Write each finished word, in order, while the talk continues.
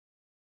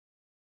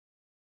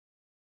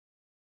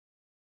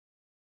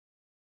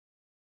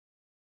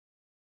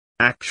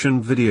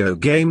Action video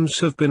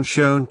games have been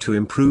shown to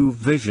improve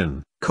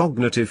vision,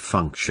 cognitive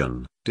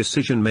function,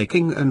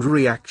 decision-making and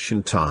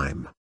reaction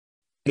time.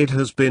 It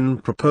has been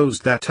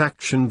proposed that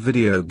action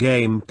video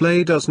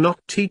gameplay does not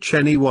teach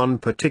any one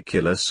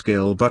particular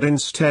skill but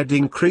instead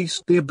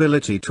increase the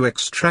ability to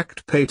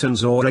extract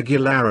patterns or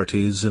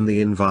regularities in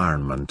the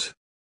environment.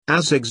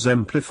 As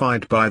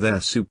exemplified by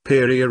their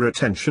superior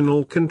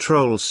attentional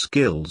control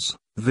skills,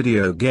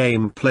 video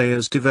game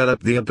players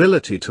develop the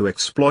ability to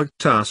exploit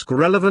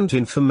task-relevant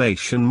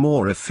information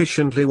more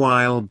efficiently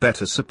while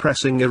better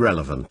suppressing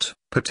irrelevant,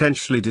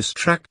 potentially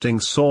distracting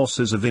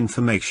sources of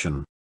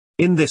information.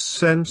 In this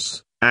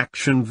sense,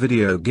 action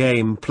video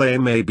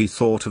gameplay may be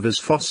thought of as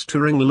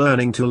fostering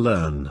learning to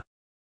learn.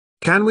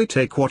 Can we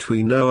take what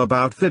we know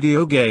about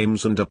video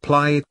games and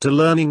apply it to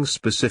learning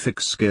specific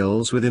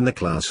skills within the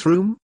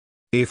classroom?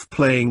 If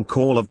playing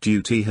Call of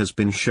Duty has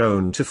been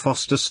shown to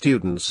foster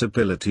students'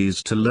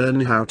 abilities to learn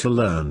how to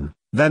learn,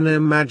 then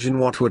imagine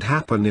what would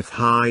happen if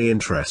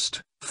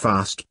high-interest,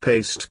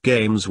 fast-paced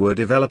games were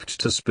developed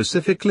to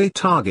specifically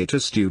target a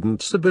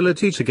student's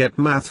ability to get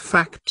math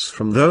facts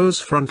from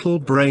those frontal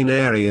brain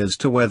areas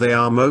to where they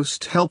are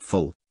most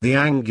helpful, the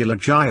angular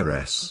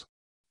gyrus.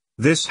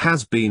 This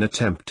has been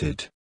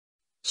attempted.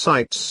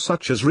 Sites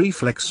such as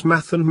Reflex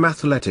Math and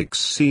Mathletics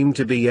seem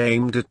to be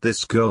aimed at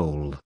this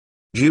goal.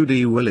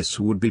 Judy Willis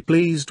would be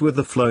pleased with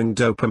the flowing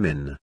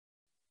dopamine.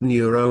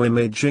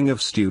 Neuroimaging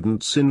of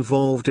students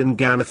involved in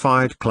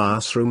gamified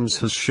classrooms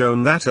has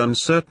shown that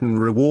uncertain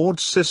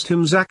reward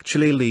systems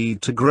actually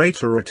lead to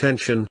greater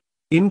attention,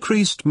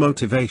 increased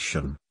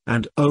motivation,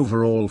 and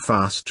overall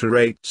faster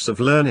rates of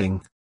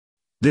learning.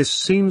 This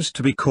seems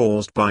to be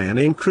caused by an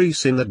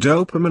increase in the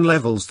dopamine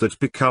levels that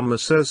become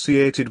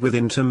associated with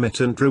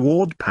intermittent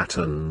reward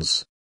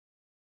patterns.